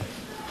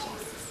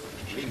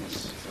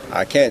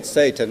I can't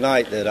say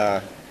tonight that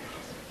I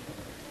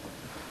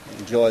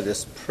enjoy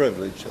this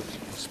privilege of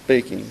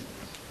speaking.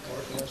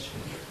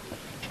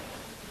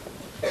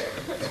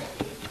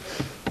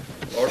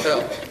 Lord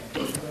help.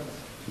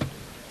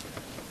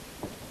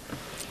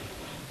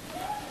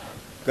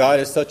 God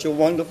is such a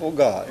wonderful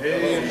God.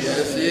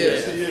 Yes, He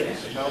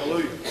is.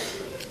 Hallelujah.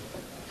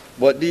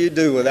 What do you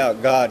do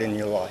without God in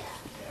your life?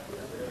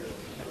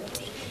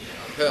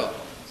 Help.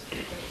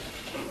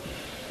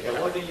 Yeah,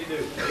 what do you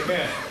do?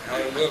 Amen.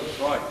 Hallelujah.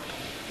 Right.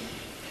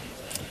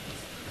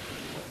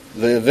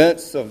 The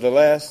events of the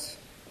last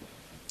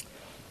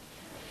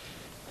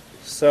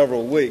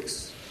several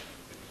weeks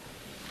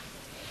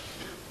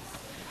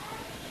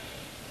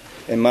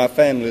in my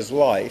family's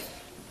life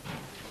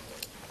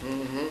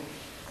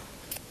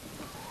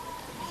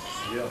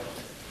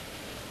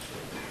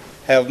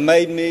have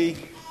made me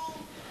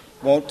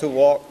want to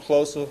walk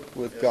closer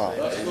with God.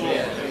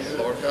 Amen.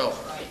 Lord help.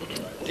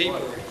 Deeper.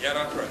 Yet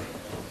I pray.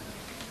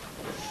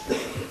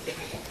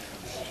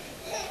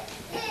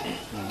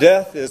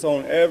 Death is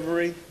on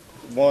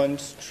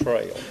everyone's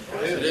trail.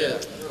 It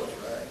is.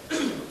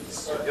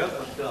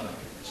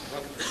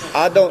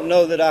 I don't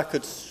know that I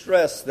could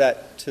stress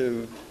that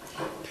to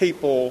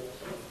people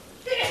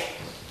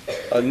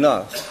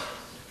enough.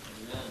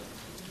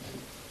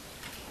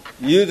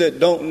 You that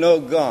don't know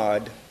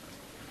God,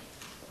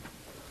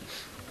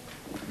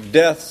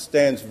 death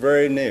stands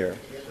very near.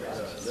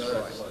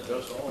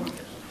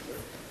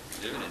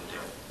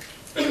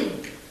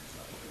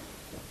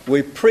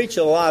 We preach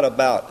a lot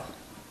about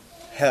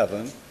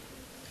heaven.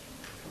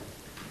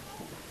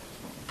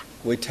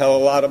 We tell a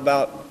lot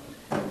about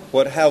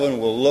what heaven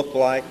will look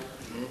like.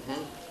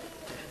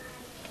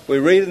 We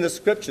read in the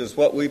scriptures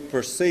what we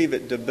perceive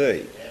it to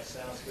be.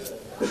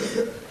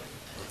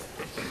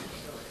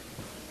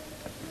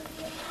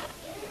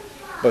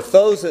 But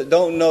those that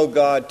don't know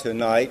God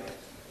tonight,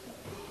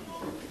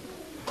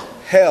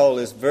 hell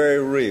is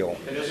very real.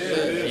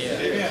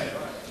 Amen.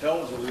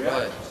 Hell's a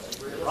reality.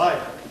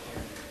 Right.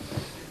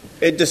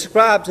 It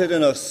describes it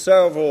in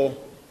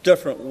several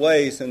different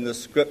ways in the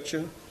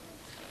scripture.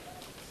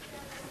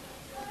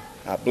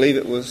 I believe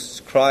it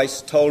was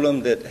Christ told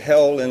them that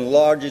hell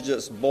enlarges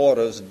its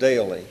borders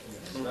daily.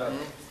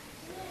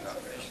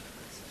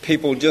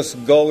 People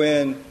just go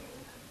in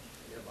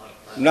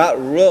not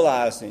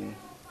realizing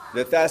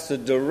that that's the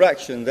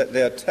direction that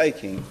they're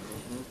taking.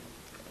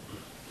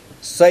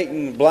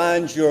 Satan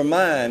blinds your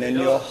mind and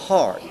your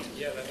heart.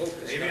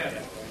 Amen.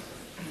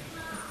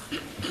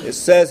 It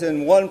says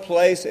in one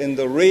place, in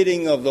the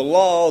reading of the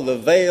law, the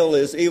veil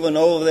is even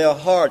over their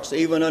hearts,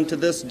 even unto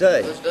this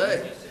day. This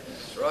day.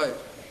 That's right.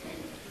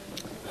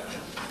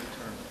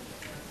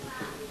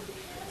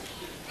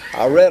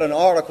 I read an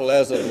article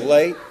as of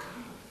late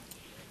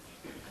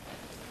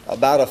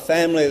about a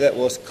family that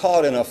was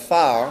caught in a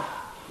fire,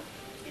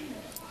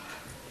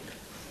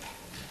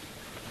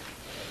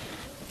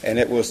 and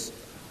it was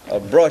a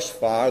brush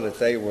fire that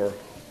they were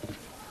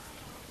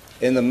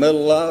in the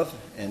middle of,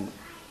 and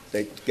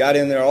they got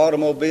in their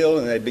automobile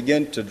and they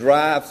began to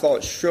drive,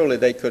 thought surely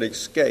they could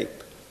escape.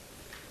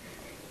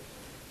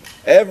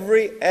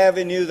 Every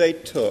avenue they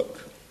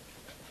took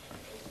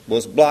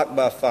was blocked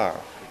by fire.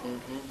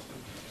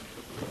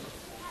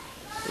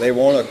 They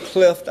were on a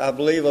cliff, I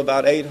believe,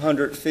 about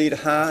 800 feet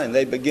high, and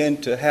they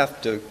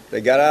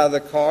they got out of the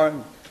car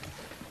and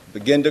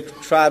began to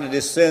try to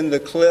descend the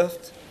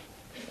cliff,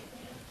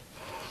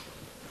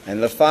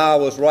 and the fire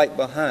was right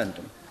behind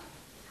them.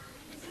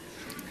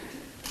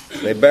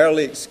 They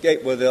barely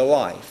escaped with their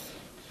life.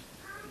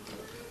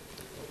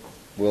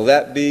 Will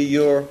that be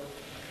your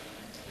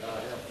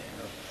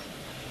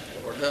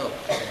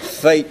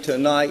fate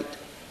tonight?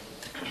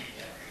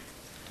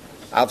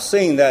 I've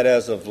seen that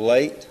as of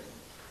late.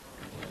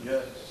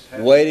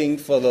 Waiting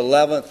for the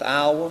 11th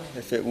hour,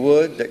 if it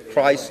would, that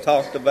Christ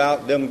talked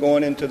about, them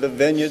going into the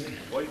vineyard,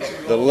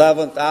 the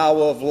 11th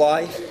hour of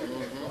life.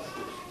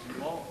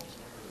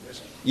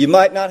 You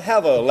might not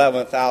have an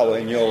 11th hour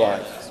in your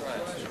life.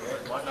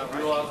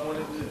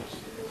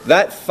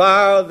 That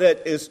fire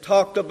that is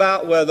talked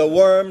about where the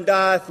worm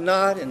dieth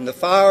not and the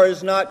fire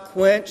is not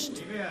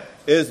quenched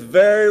is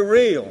very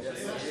real.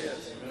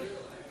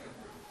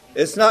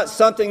 It's not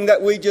something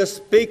that we just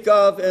speak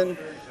of in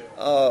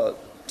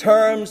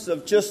terms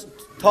of just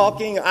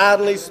talking,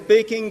 idly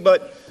speaking,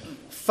 but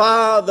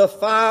the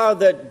fire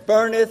that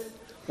burneth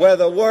where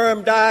the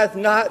worm dieth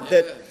not,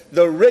 that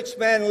the rich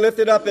man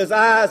lifted up his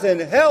eyes in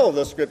hell,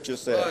 the scripture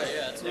says.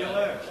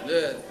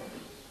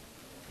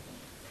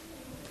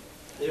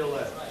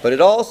 But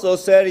it also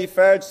said he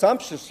fared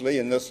sumptuously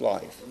in this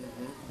life.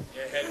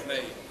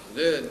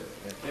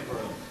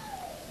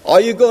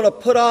 Are you going to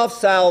put off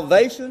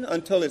salvation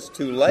until it's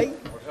too late?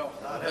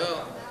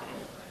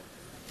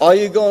 Are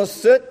you going to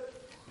sit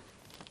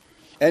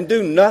and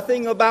do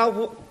nothing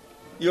about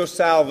your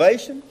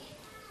salvation?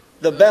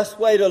 The best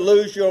way to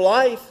lose your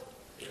life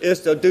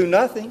is to do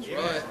nothing.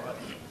 Right.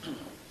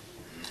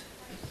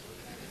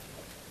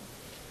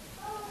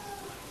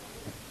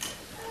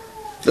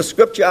 The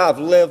scripture I've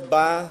lived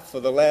by for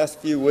the last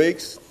few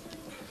weeks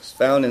is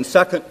found in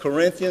 2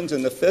 Corinthians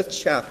in the 5th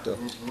chapter.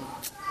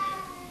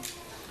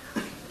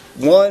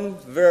 One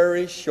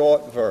very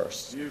short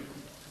verse.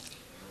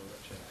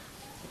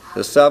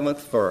 The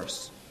 7th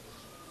verse.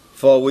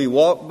 For we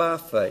walk by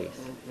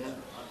faith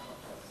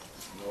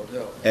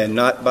and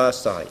not by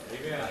sight.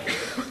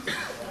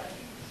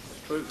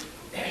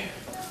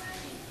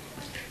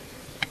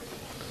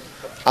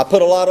 I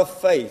put a lot of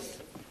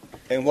faith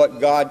in what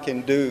God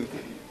can do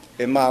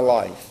in my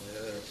life.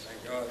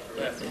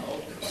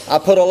 I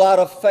put a lot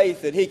of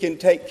faith that He can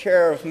take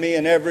care of me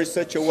in every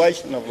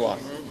situation of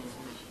life.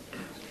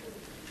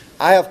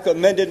 I have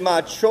commended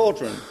my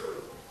children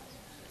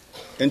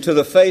into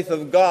the faith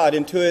of God,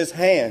 into His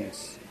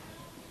hands.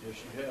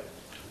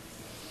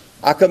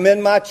 I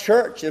commend my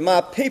church and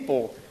my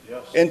people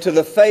into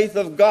the faith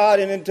of God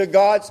and into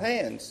God's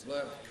hands.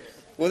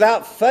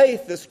 Without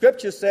faith, the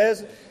Scripture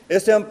says,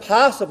 it's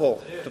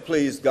impossible to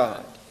please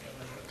God.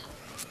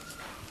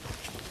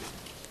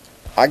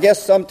 I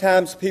guess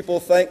sometimes people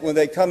think when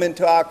they come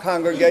into our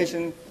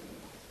congregation,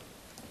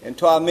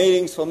 into our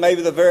meetings for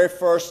maybe the very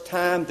first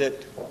time, that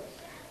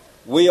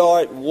we are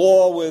at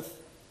war with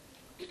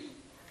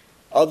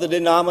other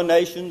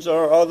denominations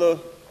or other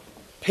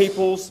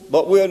peoples,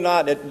 but we're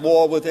not at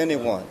war with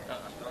anyone.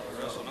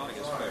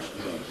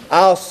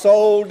 Our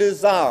sole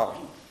desire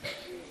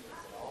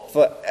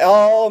for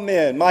all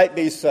men might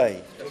be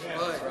saved.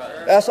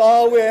 That's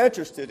all we're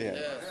interested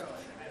in.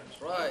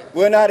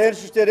 We're not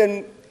interested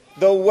in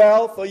the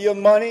wealth or your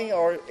money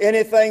or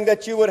anything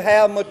that you would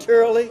have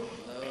materially.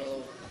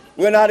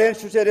 We're not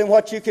interested in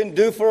what you can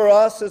do for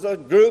us as a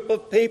group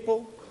of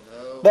people.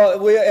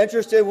 But we're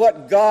interested in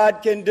what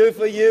God can do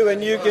for you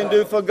and you can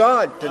do for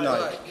God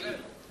tonight.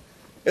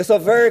 It's a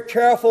very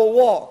careful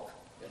walk.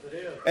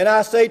 And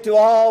I say to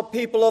all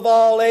people of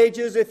all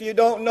ages, if you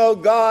don't know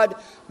God,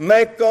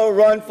 make a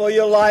run for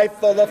your life,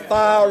 for the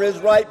fire is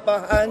right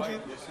behind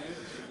you.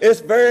 It's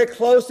very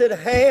close at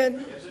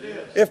hand.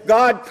 If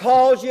God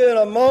calls you in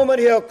a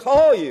moment, He'll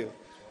call you.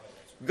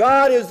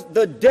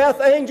 The death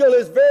angel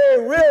is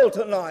very real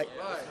tonight.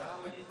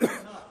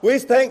 We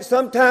think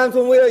sometimes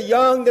when we're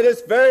young that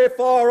it's very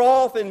far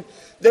off, and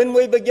then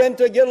we begin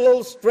to get a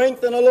little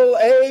strength and a little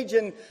age,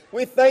 and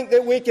we think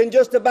that we can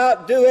just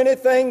about do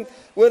anything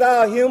with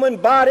our human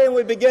body, and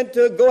we begin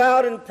to go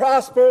out and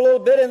prosper a little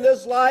bit in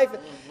this life,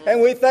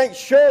 and we think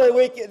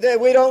surely that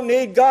we don't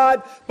need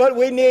God, but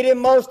we need Him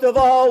most of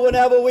all.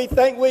 Whenever we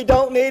think we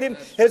don't need Him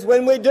is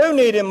when we do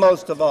need Him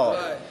most of all.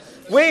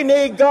 We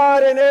need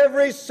God in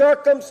every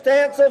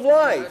circumstance of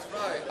life.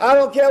 I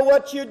don't care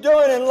what you're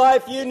doing in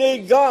life, you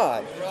need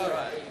God.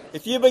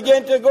 If you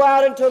begin to go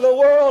out into the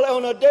world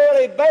on a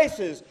daily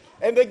basis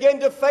and begin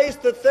to face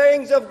the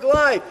things of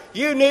life,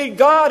 you need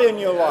God in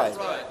your life.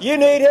 You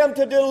need Him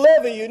to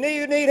deliver you.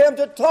 You need Him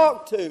to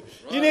talk to.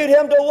 You need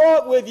Him to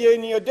walk with you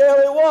in your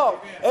daily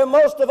walk. And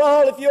most of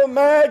all, if you're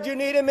married, you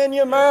need Him in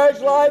your marriage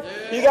life.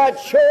 You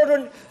got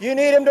children, you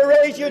need Him to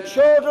raise your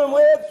children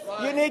with.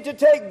 You need to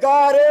take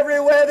God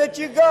everywhere that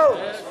you go.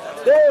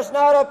 There's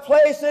not a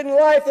place in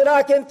life that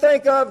I can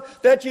think of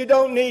that you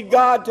don't need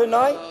God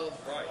tonight.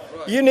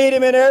 You need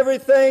Him in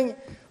everything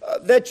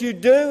that you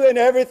do and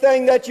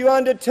everything that you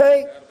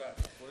undertake.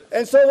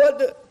 And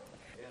so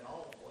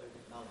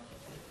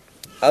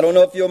I don't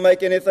know if you'll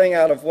make anything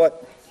out of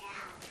what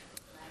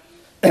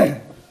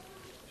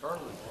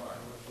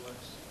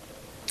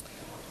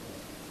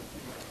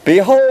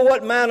behold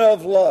what manner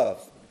of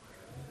love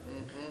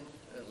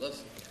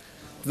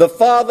the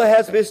Father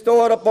has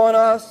bestowed upon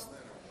us,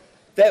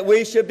 that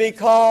we should be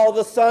called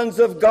the sons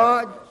of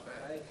God.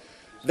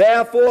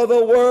 Therefore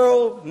the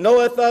world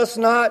knoweth us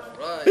not,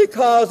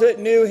 because it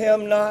knew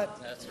Him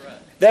not.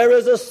 There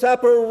is a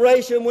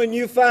separation when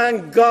you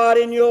find God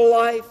in your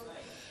life.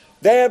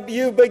 There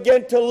you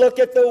begin to look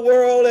at the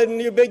world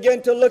and you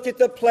begin to look at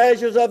the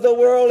pleasures of the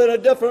world in a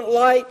different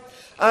light.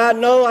 I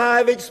know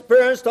I've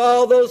experienced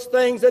all those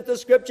things that the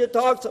Scripture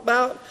talks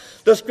about.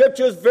 The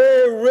Scripture is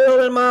very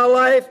real in my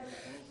life.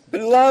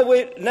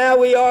 Beloved, now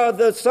we are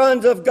the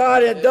sons of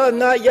God, and it does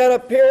not yet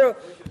appear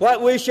what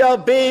we shall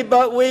be,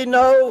 but we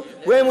know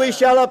when we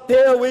shall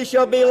appear, we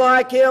shall be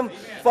like Him,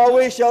 for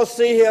we shall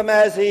see Him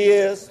as He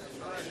is.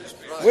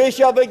 We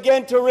shall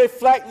begin to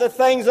reflect the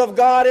things of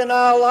God in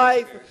our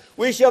life.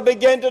 We shall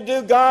begin to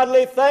do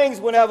godly things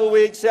whenever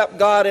we accept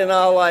God in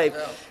our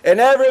life. And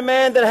every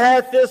man that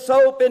hath this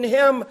hope in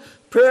Him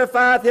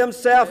purifieth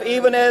himself,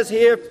 even as He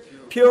is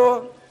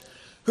pure.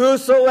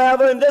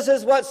 Whosoever, and this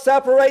is what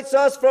separates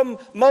us from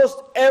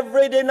most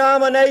every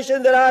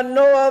denomination that I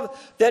know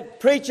of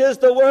that preaches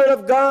the Word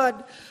of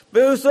God.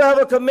 But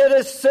whosoever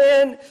committeth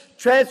sin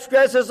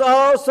transgresses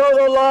also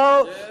the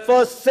law,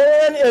 for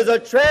sin is a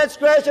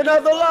transgression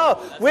of the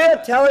law. We're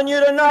telling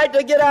you tonight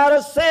to get out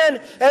of sin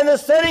and the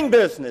sinning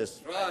business.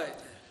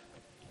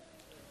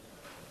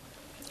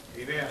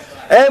 Amen.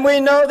 And we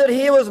know that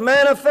he was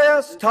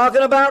manifest,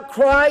 talking about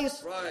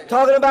Christ,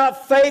 talking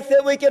about faith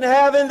that we can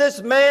have in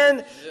this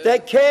man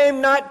that came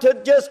not to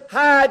just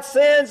hide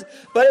sins,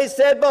 but he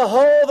said,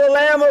 behold the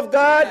Lamb of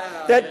God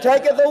that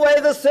taketh away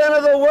the sin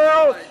of the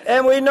world.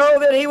 And we know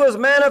that he was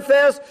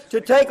manifest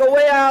to take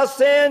away our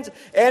sins,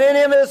 and in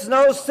him is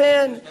no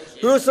sin.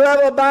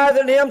 Whosoever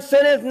abideth in him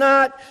sinneth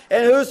not,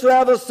 and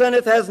whosoever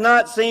sinneth has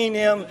not seen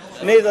him,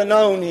 neither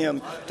known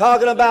him.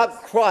 Talking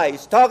about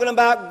Christ, talking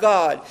about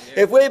God.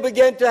 If we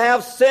begin to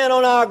have sin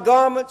on our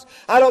garments,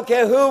 I don't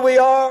care who we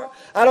are,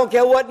 I don't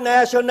care what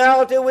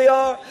nationality we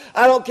are,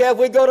 I don't care if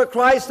we go to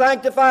Christ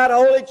Sanctified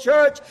Holy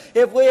Church,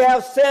 if we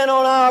have sin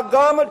on our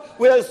garment,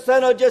 we're a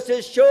sinner just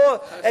as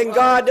sure, and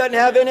God doesn't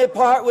have any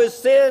part with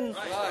sin.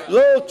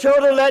 Little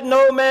children, let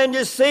no man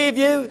deceive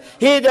you.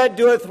 He that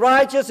doeth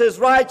righteous is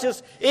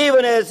righteous,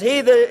 even as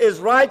he that is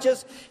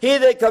righteous. He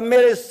that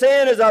committeth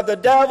sin is of the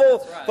devil,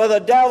 for the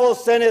devil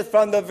sinneth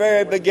from the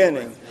very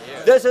beginning.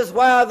 This is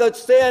why the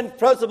sin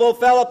principle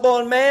fell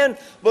upon man,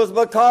 was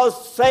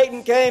because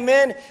Satan came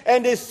in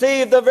and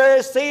deceived the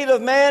very seed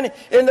of man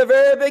in the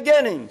very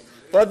beginning.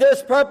 For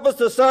this purpose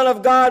the Son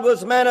of God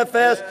was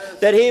manifest,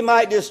 that he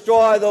might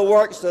destroy the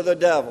works of the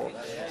devil.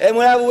 And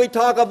whenever we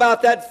talk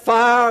about that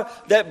fire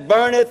that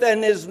burneth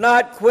and is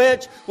not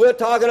quenched, we're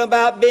talking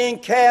about being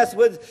cast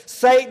with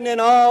Satan and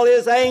all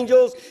his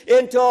angels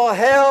into a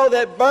hell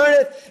that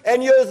burneth,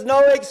 and there's no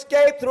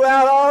escape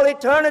throughout all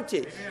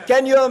eternity.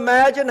 Can you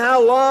imagine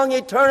how long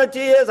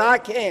eternity is? I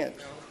can't.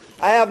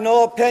 I have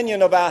no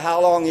opinion about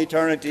how long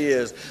eternity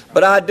is,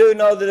 but I do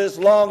know that it's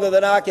longer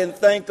than I can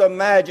think or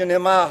imagine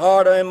in my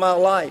heart or in my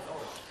life.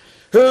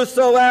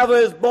 Whosoever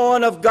is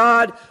born of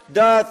God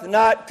doth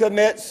not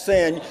commit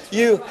sin.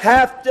 You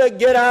have to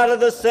get out of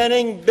the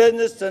sinning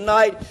business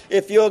tonight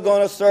if you're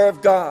going to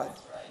serve God.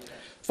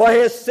 For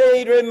his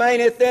seed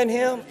remaineth in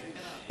him,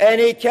 and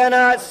he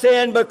cannot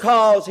sin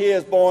because he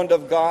is born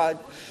of God.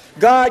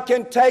 God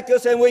can take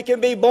us and we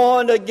can be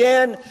born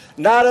again,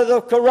 not of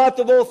the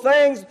corruptible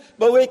things,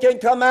 but we can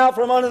come out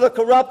from under the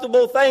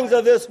corruptible things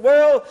of this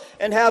world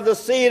and have the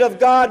seed of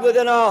God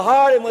within our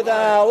heart and within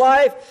our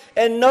life,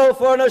 and know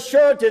for an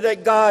assurity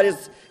that God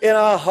is in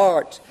our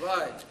heart.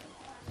 Right.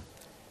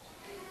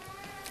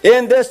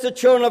 In this the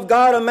children of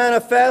God are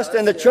manifest,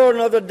 and the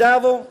children of the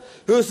devil.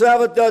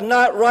 Whosoever does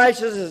not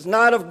righteous is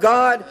not of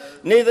God,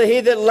 neither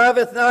he that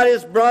loveth not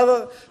his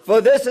brother.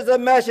 For this is the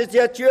message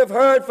that you have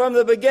heard from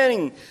the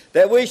beginning,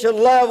 that we should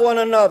love one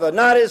another.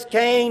 Not as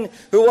Cain,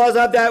 who was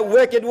of that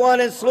wicked one,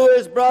 and slew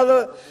his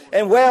brother.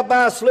 And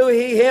whereby slew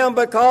he him,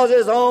 because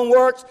his own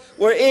works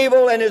were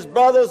evil, and his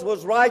brother's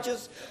was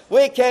righteous.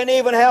 We can't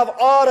even have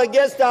aught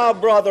against our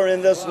brother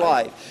in this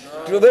life.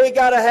 We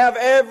got to have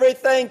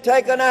everything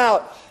taken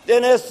out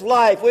in this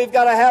life. We've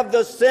got to have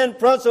the sin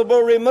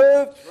principle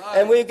removed,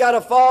 and we've got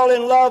to fall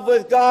in love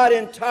with God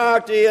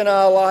entirety in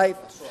our life.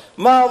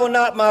 Marvel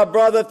not, my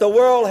brother, if the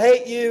world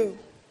hate you.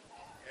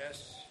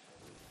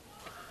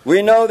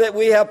 We know that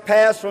we have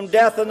passed from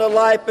death unto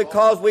life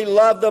because we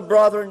love the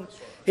brethren.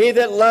 He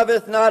that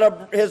loveth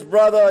not his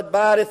brother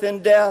abideth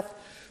in death.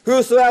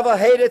 Whosoever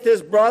hateth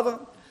his brother,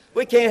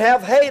 we can't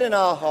have hate in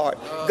our heart.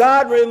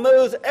 God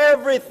removes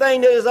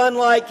everything that is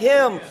unlike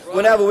him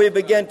whenever we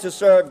begin to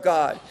serve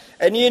God.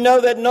 And you know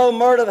that no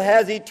murder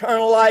has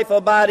eternal life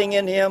abiding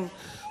in him.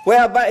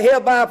 Whereby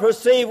hereby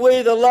perceive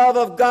we the love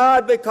of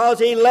God, because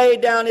he laid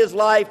down his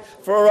life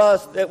for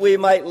us, that we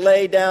might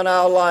lay down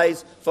our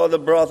lives for the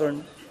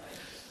brethren.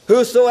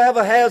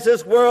 Whosoever has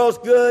this world's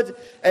goods,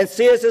 and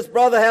seeth his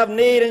brother have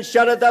need, and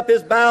shutteth up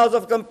his bowels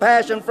of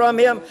compassion from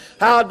him,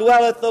 how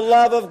dwelleth the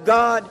love of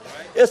God?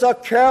 It's a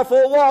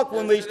careful walk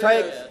when we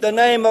take the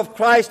name of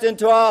Christ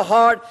into our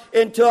heart,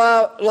 into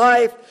our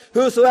life.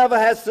 Whosoever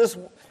has this,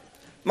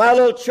 my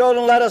little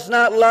children, let us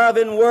not love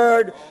in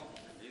word,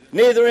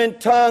 neither in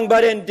tongue,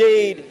 but in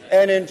deed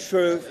and in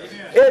truth.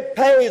 It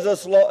pays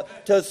us, Lord,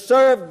 to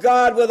serve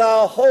God with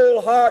our whole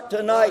heart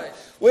tonight.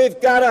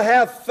 We've got to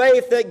have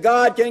faith that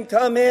God can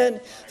come in,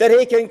 that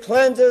he can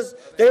cleanse us,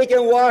 that he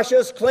can wash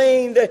us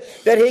clean,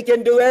 that he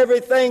can do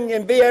everything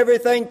and be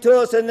everything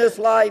to us in this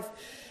life.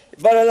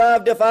 But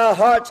beloved, if our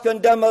hearts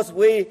condemn us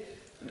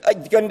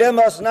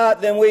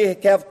not, then we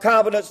have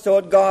confidence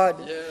toward God.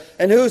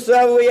 And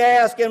whosoever we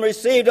ask and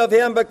receive of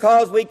him,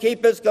 because we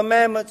keep his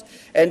commandments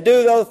and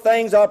do those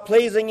things are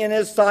pleasing in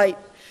his sight.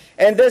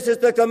 And this is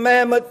the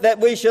commandment, that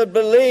we should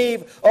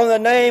believe on the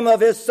name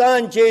of his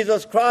Son,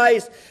 Jesus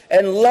Christ,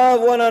 and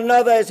love one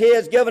another as he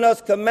has given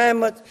us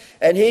commandments.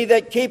 And he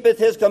that keepeth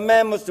his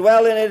commandments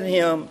dwelleth in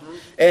him,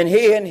 and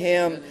he in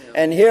him.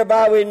 And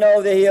hereby we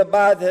know that he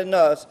abideth in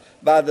us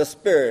by the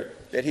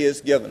Spirit that he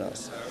has given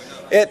us.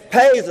 It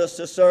pays us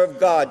to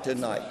serve God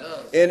tonight.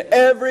 In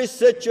every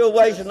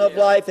situation of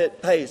life,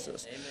 it pays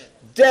us.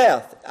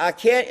 Death, I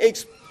can't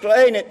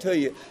explain it to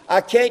you. I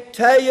can't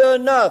tell you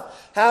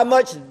enough how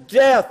much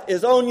death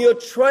is on your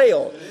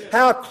trail,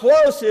 how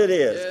close it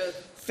is.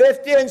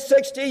 50 and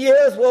 60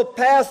 years will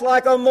pass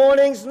like a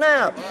morning's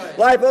nap,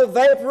 like a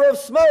vapor of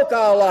smoke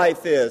our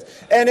life is.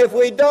 And if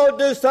we don't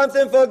do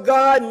something for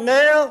God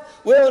now,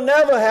 we'll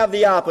never have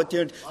the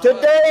opportunity.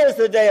 Today is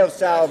the day of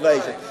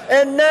salvation,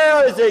 and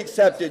now is the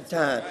accepted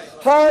time.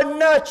 Harden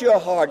not your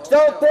hearts.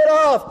 Don't put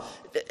off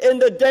in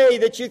the day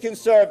that you can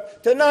serve.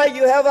 Tonight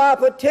you have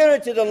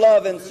opportunity to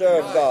love and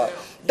serve God.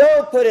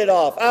 Don't put it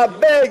off. I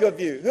beg of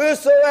you,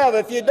 whosoever,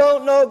 if you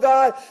don't know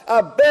God,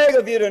 I beg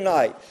of you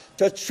tonight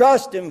to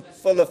trust Him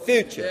for the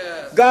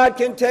future. God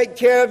can take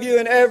care of you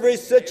in every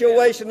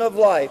situation of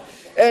life.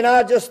 And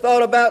I just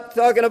thought about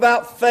talking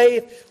about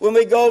faith when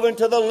we go over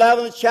into the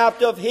 11th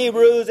chapter of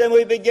Hebrews and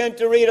we begin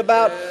to read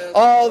about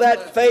all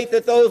that faith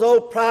that those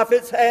old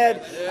prophets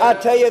had. I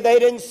tell you, they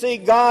didn't see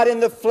God in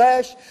the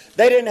flesh.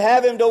 They didn't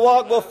have Him to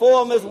walk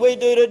before them as we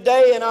do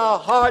today in our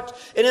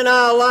hearts and in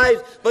our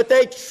lives, but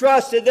they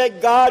trusted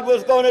that God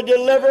was going to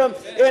deliver them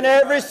in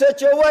every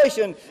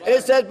situation. And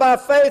it says by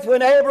faith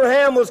when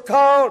Abraham was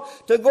called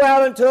to go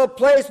out into a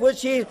place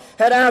which he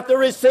had after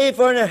received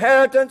for an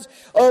inheritance,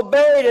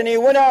 obeyed, and he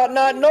went out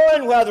not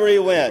knowing whether he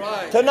went.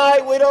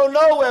 Tonight we don't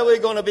know where we're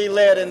going to be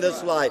led in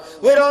this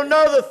life. We don't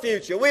know the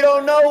future. We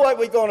don't know what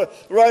we're going to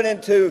run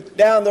into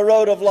down the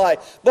road of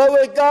life. But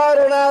with God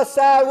on our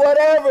side,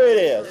 whatever it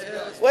is,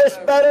 it's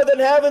better than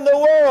having the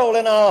world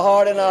in our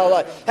heart and our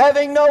life.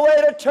 Having no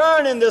way to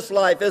turn in this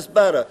life is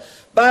better.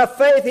 By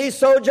faith he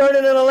sojourned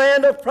in a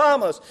land of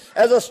promise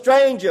as a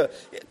stranger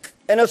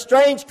in a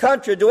strange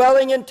country,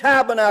 dwelling in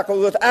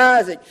tabernacles with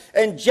Isaac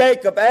and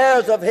Jacob,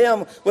 heirs of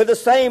him with the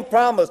same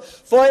promise.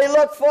 For he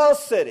looked for a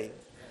city.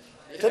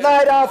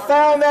 Tonight I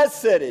found that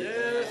city.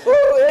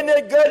 Ooh, isn't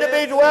it good to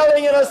be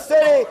dwelling in a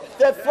city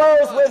that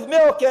flows with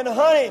milk and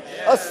honey?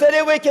 A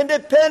city we can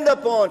depend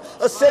upon.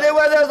 A city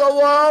where there's a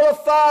wall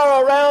of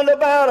fire around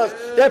about us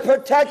that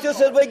protects us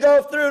as we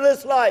go through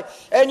this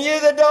life. And you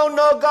that don't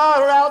know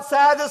God are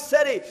outside the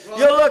city.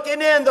 You're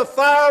looking in. The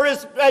fire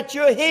is at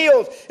your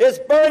heels. It's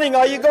burning.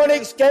 Are you going to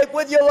escape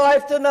with your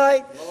life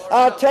tonight?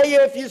 I'll tell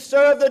you, if you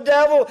serve the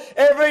devil,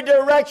 every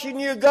direction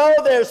you go,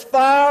 there's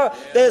fire,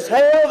 there's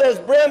hail, there's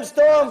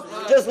brimstone.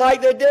 Just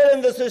like they did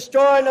in the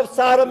destroying of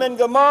Sodom and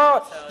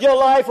Gomorrah, your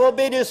life will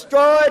be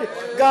destroyed.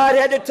 God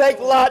had to take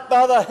Lot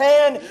by the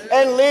hand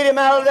and lead him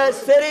out of that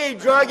city. He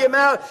drug him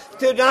out.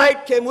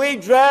 Tonight, can we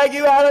drag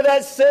you out of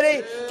that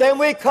city? Can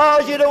we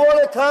cause you to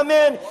want to come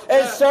in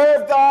and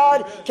serve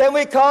God? Can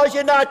we cause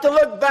you not to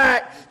look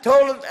back?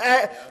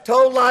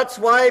 Told Lot's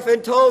wife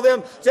and told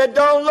them, said,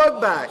 don't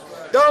look back.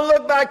 Don't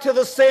look back to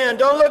the sin.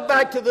 Don't look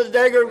back to the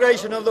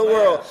degradation of the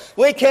world.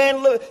 We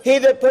can't look. He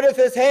that putteth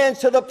his hands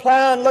to the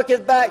plow and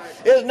looketh back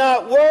is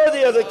not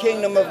worthy of the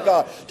kingdom of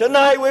God.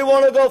 Tonight we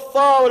want to go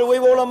forward. We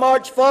want to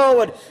march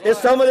forward as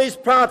some of these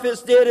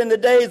prophets did in the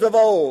days of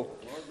old.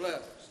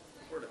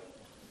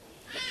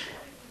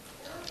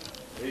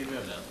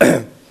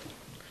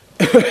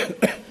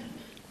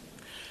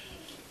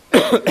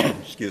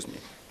 Excuse me.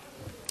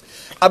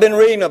 I've been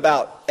reading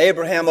about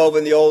Abraham over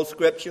in the old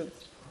scripture.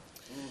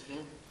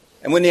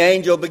 And when the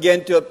angel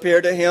began to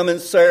appear to him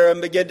and Sarah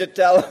and began to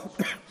tell him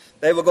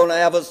they were going to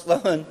have a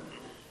son,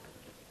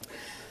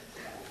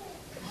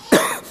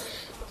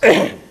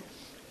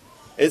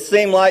 it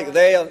seemed like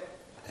they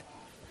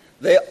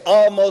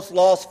almost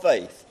lost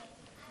faith.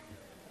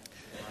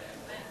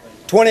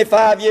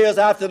 25 years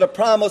after the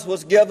promise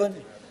was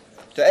given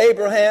to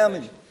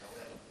Abraham,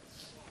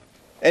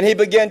 and he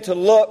began to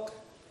look.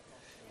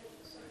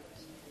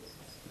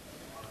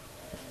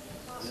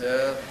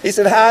 He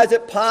said, how is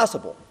it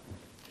possible?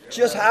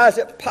 Just how is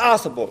it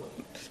possible?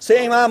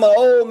 Seeing I'm an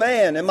old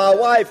man and my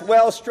wife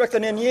well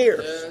stricken in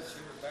years.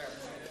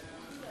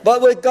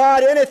 But with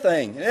God,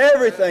 anything and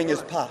everything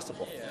is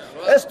possible.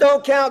 Let's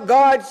don't count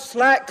God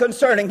slack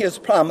concerning His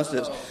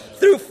promises.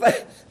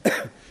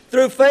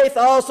 Through faith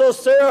also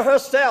Sarah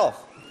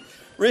herself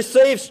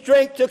received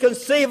strength to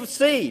conceive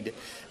seed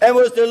and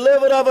was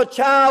delivered of a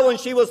child when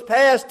she was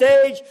past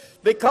age,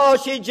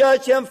 because she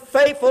judged him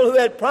faithful who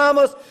had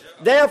promised.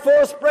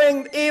 Therefore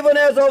spring even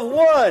as of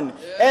one,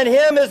 and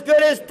him as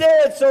good as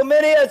dead, so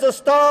many as the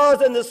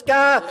stars in the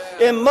sky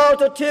in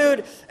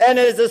multitude, and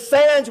as the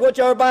sands which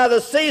are by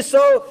the sea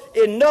so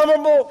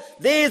innumerable.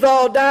 These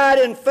all died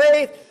in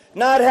faith,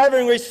 not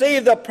having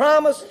received the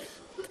promise,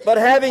 but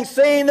having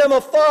seen them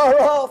afar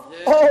off.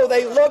 Oh,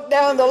 they looked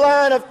down the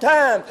line of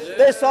time.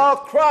 They saw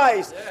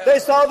Christ. They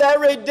saw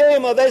that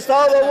Redeemer. They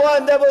saw the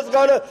one that was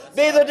going to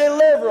be the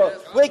deliverer.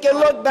 We can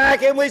look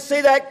back and we see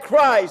that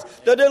Christ,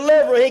 the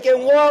deliverer. He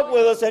can walk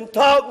with us and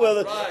talk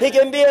with us. He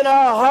can be in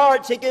our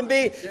hearts. He can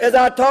be, as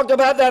I talked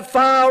about, that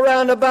fire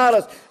around about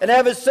us. And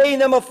having seen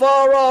them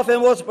afar off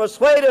and was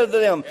persuaded of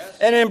them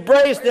and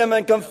embraced them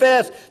and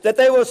confessed that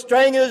they were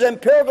strangers and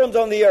pilgrims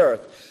on the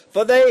earth.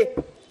 For they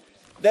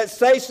that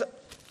say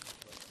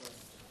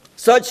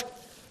such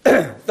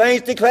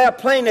things declare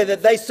plainly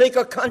that they seek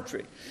a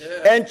country.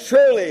 And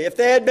truly, if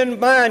they had been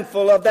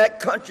mindful of that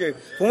country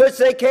from which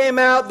they came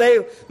out, they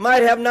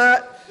might have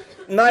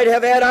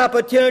had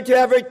opportunity to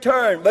have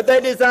returned. But they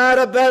desired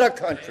a better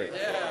country.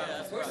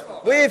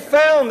 We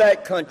found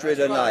that country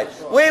tonight.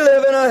 We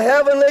live in a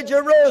heavenly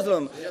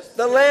Jerusalem.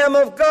 The Lamb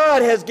of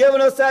God has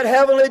given us that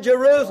heavenly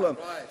Jerusalem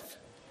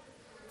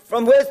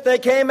from which they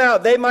came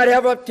out. They might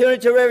have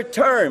opportunity to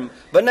return,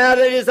 but now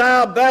that is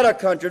our better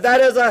country.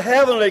 That is a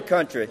heavenly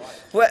country.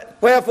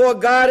 Wherefore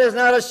God is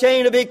not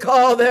ashamed to be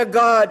called their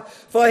God,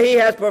 for he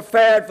has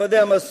prepared for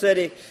them a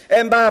city.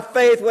 And by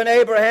faith, when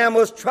Abraham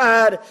was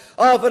tried,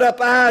 offered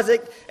up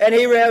Isaac, and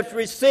he has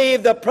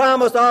received the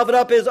promise, offered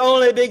up his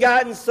only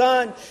begotten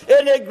son.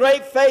 Isn't it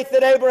great faith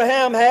that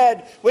Abraham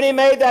had when he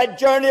made that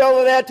journey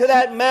over there to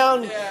that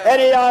mountain?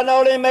 And he not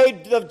only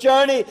made the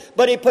journey,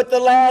 but he put the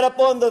lad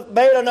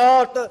made an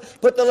altar,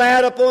 put the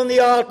lad upon the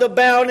altar,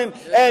 bound him,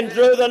 and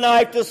drew the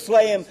knife to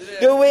slay him.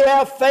 Do we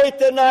have faith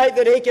tonight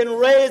that he can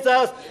raise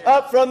us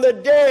up from the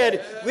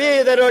dead?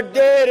 We that are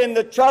dead in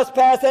the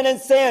trespass and in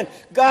sin,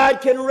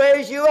 God can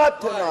raise you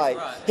up tonight.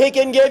 He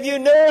can give you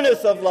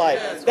newness of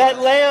life. That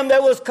lamb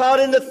that was caught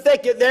in the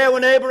thicket there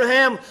when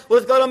Abraham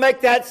was going to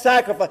make that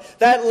sacrifice,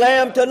 that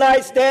lamb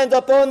tonight stands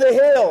up on the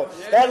hill.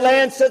 That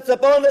lamb sits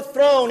upon the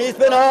throne. He's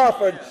been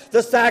offered.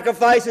 The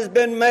sacrifice has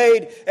been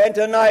made, and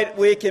tonight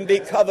we can be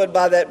covered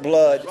by that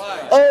blood.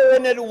 Oh,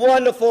 isn't it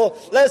wonderful?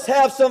 Let's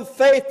have some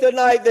faith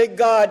tonight that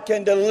God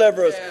can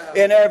deliver us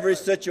in every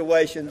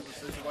situation.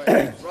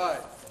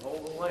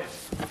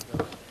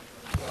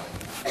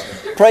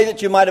 Pray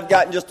that you might have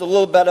gotten just a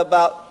little bit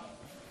about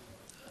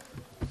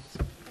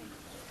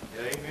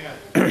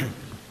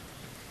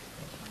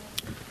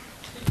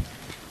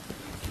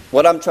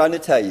what I'm trying to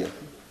tell you.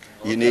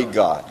 You need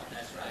God.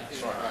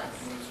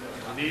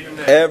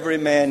 Every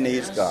man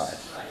needs God.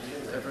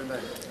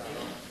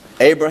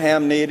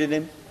 Abraham needed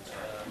him.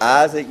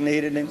 Isaac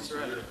needed him.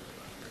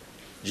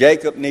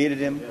 Jacob needed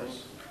him.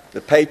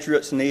 The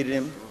patriots needed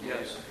him.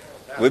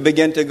 We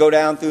begin to go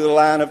down through the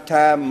line of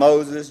time.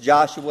 Moses,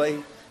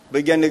 Joshua,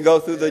 begin to go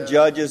through the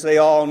judges. They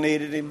all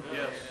needed him.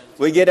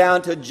 We get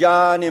down to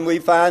John, and we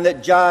find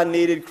that John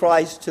needed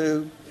Christ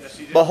too.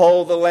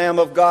 Behold the Lamb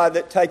of God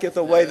that taketh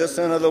away the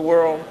sin of the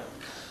world.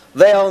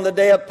 There on the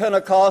day of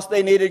Pentecost,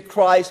 they needed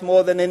Christ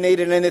more than they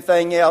needed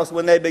anything else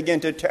when they began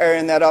to tear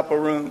in that upper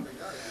room.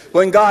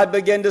 When God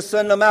began to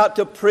send them out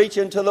to preach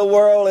into the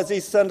world, as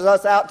he sends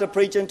us out to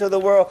preach into the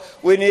world,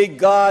 we need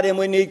God and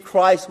we need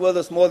Christ with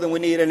us more than we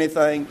need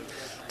anything.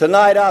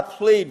 Tonight I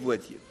plead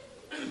with you.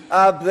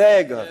 I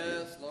beg of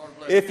you.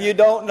 If you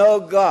don't know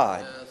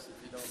God,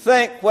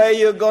 think where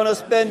you're going to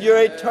spend your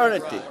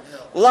eternity.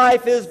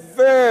 Life is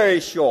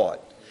very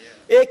short.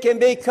 It can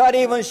be cut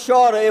even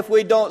shorter if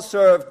we don't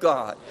serve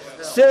God.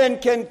 Sin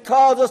can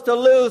cause us to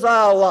lose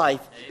our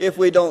life if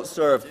we don't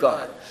serve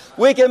God.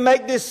 We can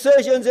make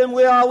decisions and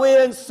we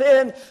in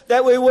sin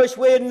that we wish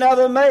we had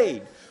never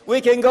made. We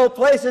can go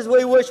places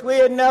we wish we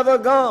had never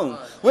gone.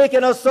 We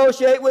can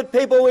associate with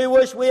people we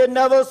wish we had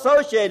never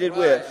associated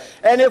with.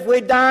 And if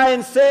we die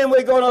in sin,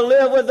 we're going to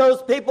live with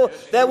those people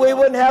that we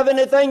wouldn't have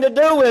anything to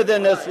do with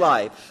in this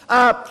life.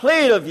 I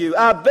plead of you,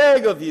 I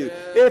beg of you,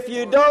 if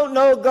you don't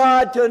know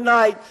God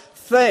tonight,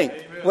 think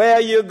where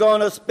you're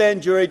going to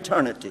spend your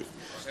eternity.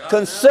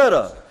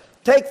 Consider.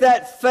 Take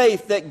that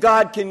faith that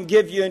God can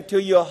give you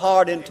into your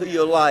heart, into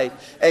your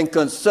life, and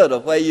consider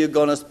where you're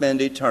going to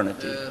spend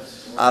eternity.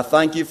 I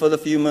thank you for the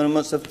few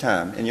moments of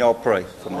time, and y'all pray for me.